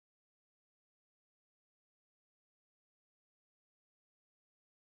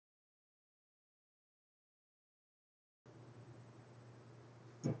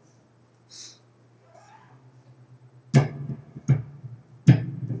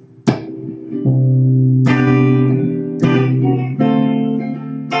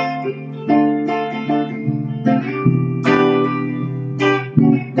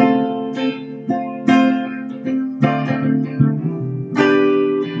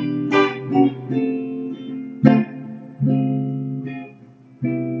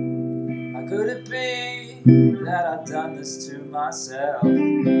promise to myself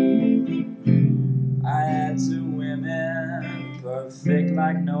I had 2 women, perfect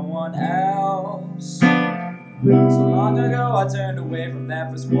like no one else. So long ago I turned away from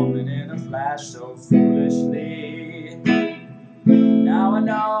that first woman in a flash so foolishly. Now I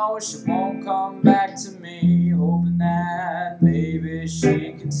know she won't come back to me, hoping that maybe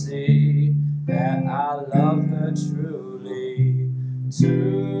she can see that I love her truly.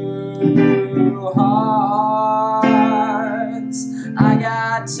 2 hearts, I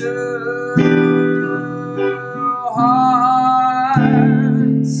got 2 hearts,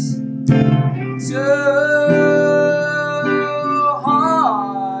 2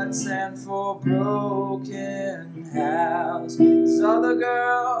 hearts, and 4 broken house. This other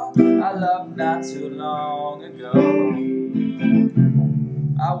girl I loved not too long ago,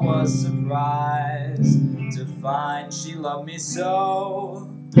 I was surprised to find she loved me so.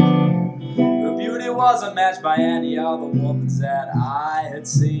 Her beauty wasn't matched by any other woman's that I had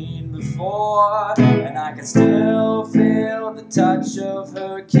seen before, and I can still feel the touch of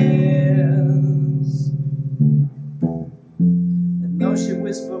her kiss. And though she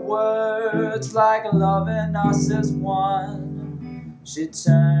whispered words like loving us as one, she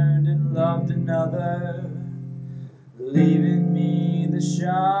turned and loved another, leaving me the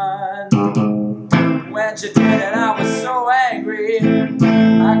shun. When she did it, I was so angry.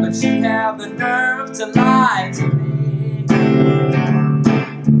 How could she have the nerve to lie to me?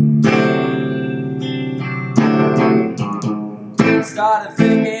 Started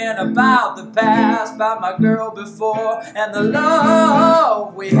thinking about the past, about my girl before, and the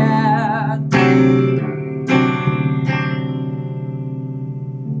love we had.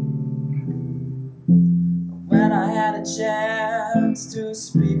 When I had a chance to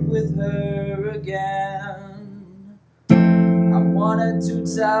speak with her again, I wanted to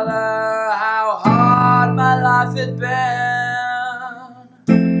tell her how hard my life had been.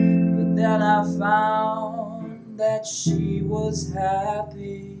 But then I found that she was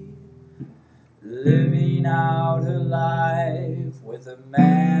happy, living out her life with a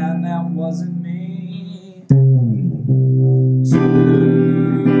man that wasn't me. 2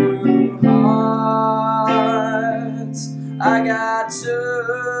 hearts, I got 2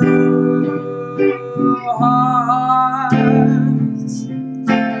 hearts,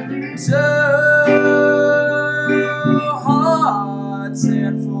 2 hearts,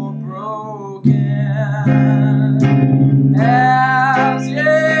 and 4 broken halves.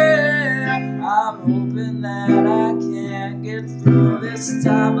 Yeah, I'm hoping that I can't get through this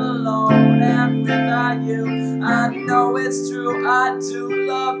time alone and without you. I know it's true, I do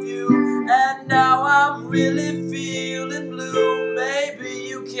love you, and now I'm really feeling blue. Maybe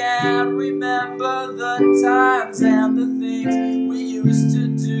you can't remember the times and the things we used to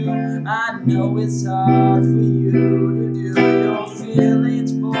do. I know it's hard for you to do. Your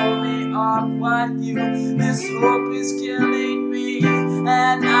feelings for me are quite few. This hope is killing me,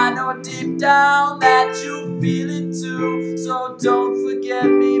 and I know deep down that you feel it too. So don't forget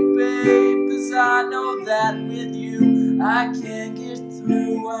me, babe, 'cause I know that with you I can't get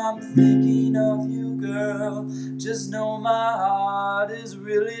through. I'm thinking of you, girl. Just know my heart is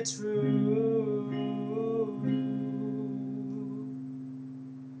really true.